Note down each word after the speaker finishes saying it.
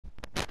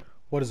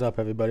What is up,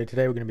 everybody?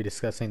 Today we're going to be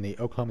discussing the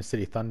Oklahoma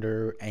City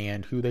Thunder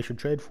and who they should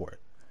trade for.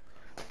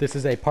 This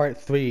is a part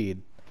 3.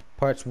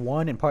 Parts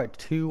 1 and part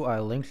 2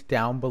 are linked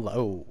down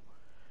below.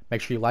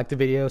 Make sure you like the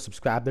video,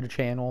 subscribe to the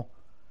channel.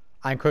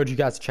 I encourage you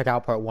guys to check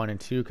out part 1 and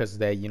 2 because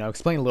they,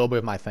 explain a little bit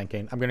of my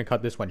thinking. I'm going to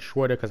cut this one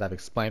shorter because I've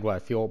explained what I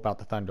feel about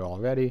the Thunder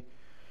already.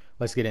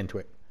 Let's get into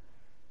it.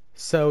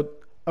 So,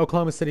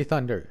 Oklahoma City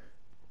Thunder.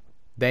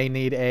 They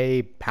need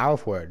a power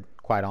forward,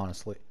 quite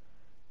honestly.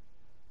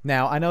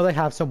 Now, I know they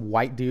have some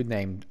white dude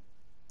named,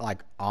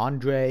 like,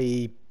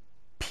 Andre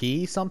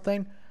P.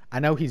 something. I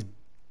know he's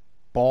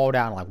balled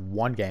out in, like,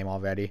 one game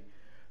already.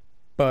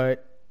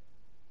 But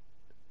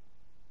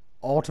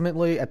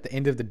ultimately, at the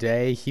end of the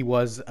day, he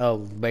was a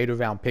later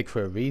round pick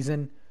for a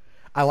reason.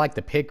 I like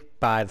the pick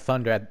by the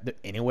Thunder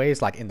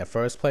anyways, like, in the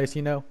first place,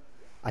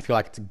 I feel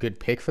like it's a good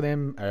pick for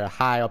them, a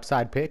high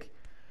upside pick.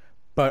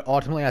 But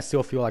ultimately, I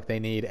still feel like they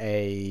need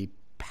a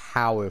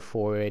power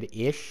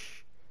forward-ish.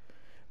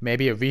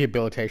 Maybe a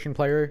rehabilitation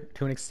player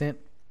to an extent.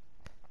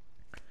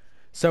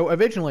 So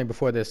originally,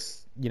 before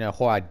this,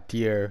 whole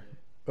idea,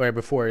 or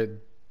before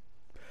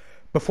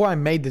I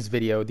made this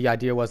video, the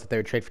idea was that they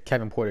would trade for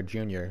Kevin Porter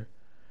Jr.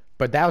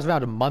 But that was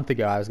around a month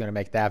ago. I was going to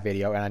make that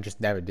video, and I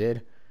just never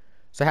did.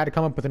 So I had to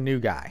come up with a new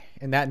guy,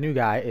 and that new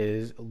guy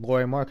is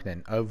Lauri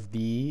Markkanen of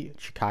the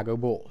Chicago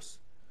Bulls.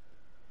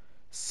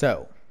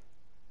 So,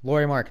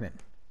 Lauri Markkanen,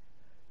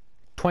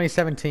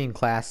 2017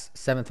 class,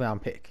 7th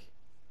round pick.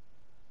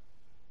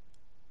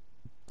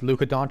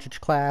 Luka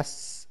Doncic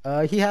class,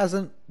 he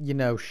hasn't,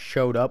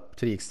 showed up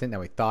to the extent that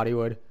we thought he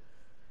would.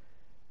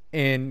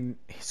 In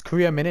his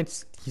career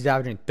minutes, he's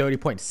averaging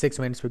 30.6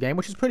 minutes per game,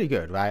 which is pretty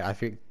good, right? I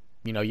think,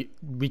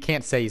 we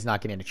can't say he's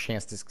not getting a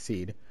chance to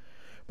succeed.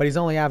 But he's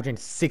only averaging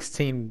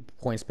 16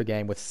 points per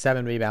game with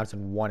 7 rebounds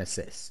and 1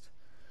 assist.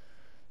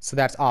 So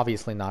that's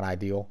obviously not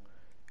ideal.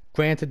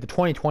 Granted, the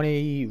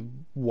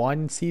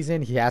 2021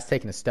 season, he has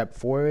taken a step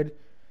forward.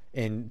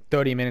 In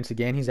 30 minutes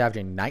again, he's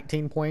averaging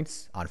 19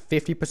 points on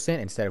 50%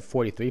 instead of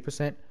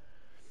 43%.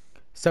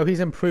 So he's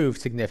improved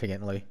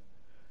significantly.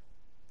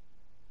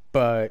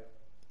 But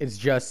it's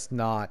just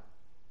not,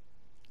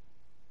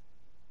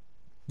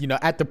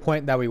 at the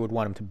point that we would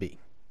want him to be.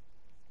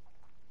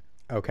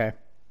 Okay?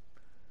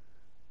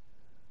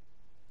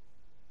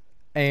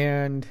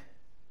 And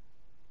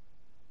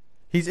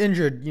he's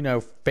injured,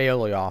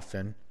 fairly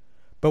often.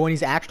 But when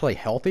he's actually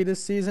healthy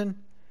this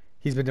season,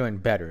 he's been doing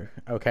better,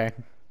 okay?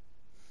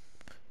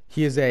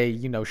 He is a,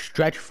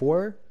 stretch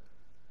four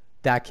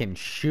that can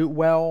shoot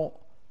well,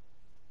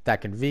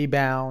 that can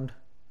rebound,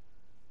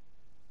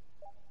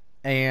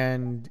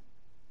 and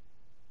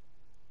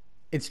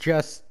it's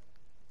just,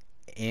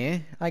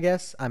 I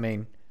guess. I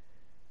mean,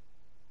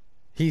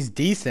 he's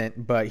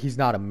decent, but he's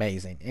not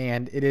amazing.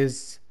 And it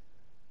is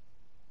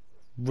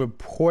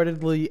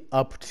reportedly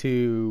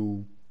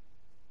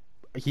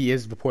he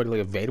is reportedly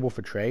available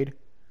for trade.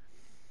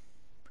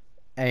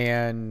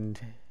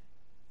 And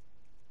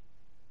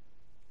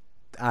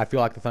I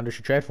feel like the Thunder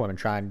should trade for him and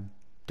try and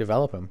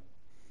develop him.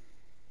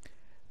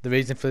 The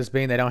reason for this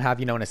being they don't have,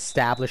 an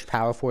established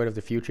power forward of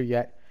the future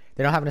yet.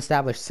 They don't have an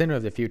established center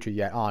of the future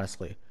yet,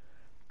 honestly.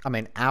 I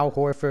mean, Al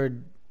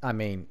Horford,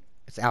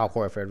 it's Al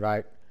Horford,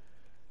 right?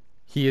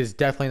 He is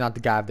definitely not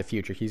the guy of the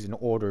future. He's an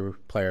older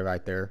player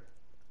right there.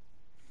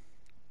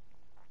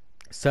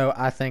 So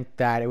I think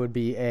that it would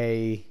be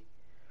a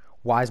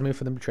wise move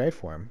for them to trade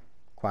for him,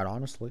 quite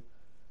honestly.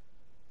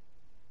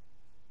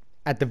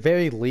 At the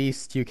very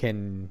least, you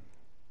can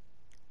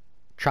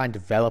try and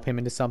develop him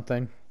into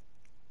something.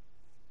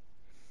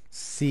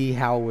 See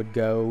how it would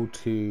go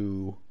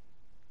to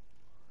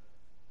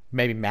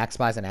maybe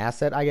maximize an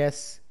asset, I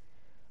guess.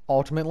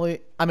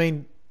 Ultimately, I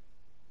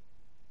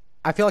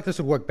feel like this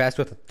would work best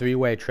with a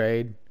 3-way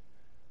trade.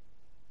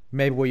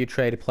 Maybe where you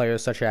trade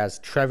players such as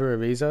Trevor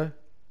Ariza,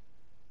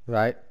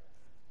 right?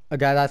 A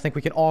guy that I think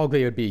we can all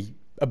agree would be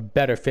a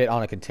better fit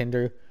on a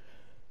contender.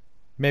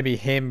 Maybe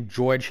him,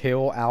 George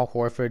Hill, Al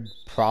Horford,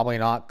 probably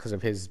not because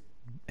of his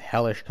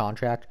hellish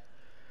contract.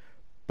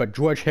 But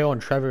George Hill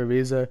and Trevor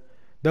Ariza,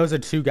 those are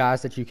two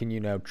guys that you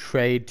can,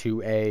 trade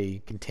to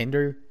a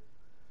contender.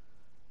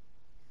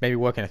 Maybe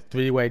work in a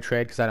 3-way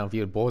trade because I don't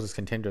view the Bulls as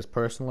contenders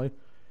personally.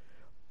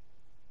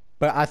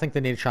 But I think they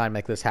need to try and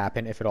make this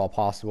happen if at all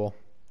possible.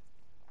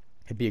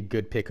 It'd be a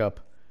good pickup.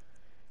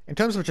 In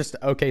terms of just the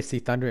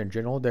OKC Thunder in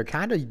general, they're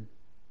kind of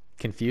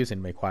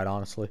confusing me, quite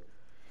honestly.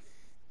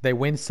 They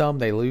win some,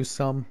 they lose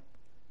some,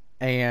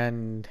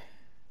 and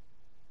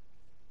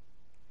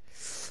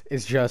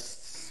it's just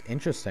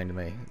interesting to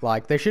me.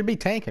 Like, they should be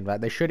tanking, right?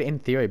 They should, in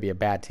theory, be a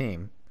bad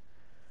team.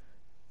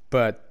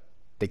 But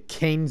the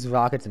Kings,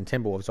 Rockets, and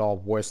Timberwolves are all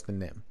worse than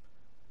them,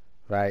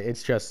 right?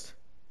 It's just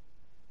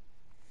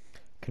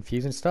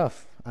confusing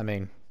stuff.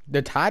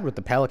 They're tied with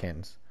the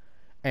Pelicans,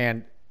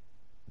 and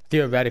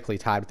theoretically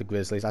tied with the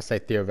Grizzlies. I say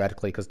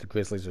theoretically because the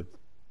Grizzlies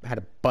had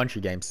a bunch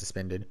of games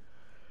suspended.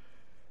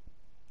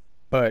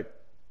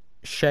 But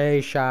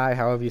Shy,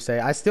 however you say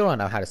it, I still don't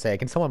know how to say it.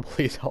 Can someone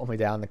please hold me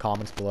down in the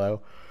comments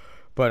below?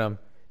 But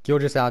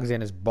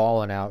Gilgeous-Alexander's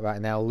balling out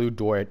right now. Lou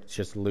Dort, it's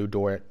just Lou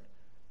Dort.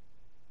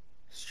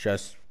 It's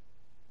just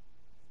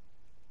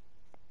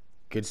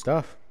good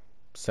stuff.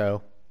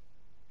 So,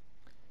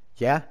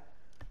 yeah.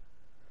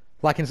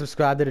 Like and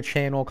subscribe to the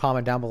channel.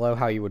 Comment down below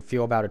how you would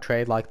feel about a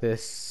trade like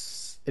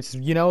this. It's, a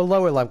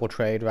lower level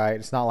trade, right?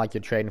 It's not like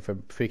you're trading for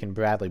freaking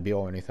Bradley Beal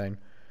or anything.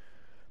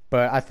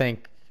 But I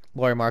think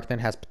Lauri Markkanen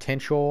has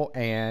potential,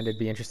 and it'd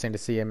be interesting to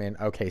see him in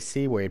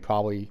OKC, where he'd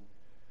probably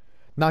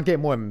not get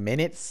more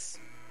minutes,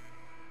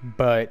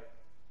 but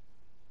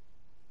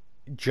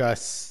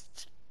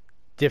just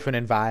different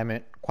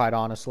environment, quite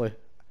honestly.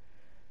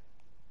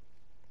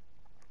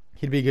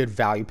 He'd be a good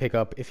value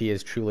pickup if he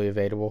is truly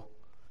available.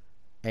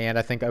 And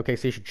I think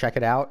OKC should check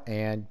it out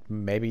and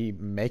maybe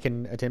make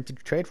an attempt to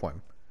trade for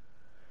him.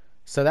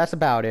 So that's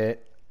about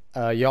it.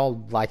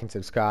 Y'all like and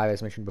subscribe,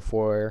 as mentioned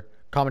before.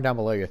 Comment down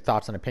below your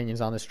thoughts and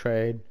opinions on this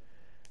trade.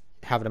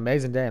 Have an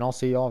amazing day, and I'll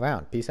see y'all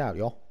around. Peace out,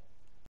 y'all.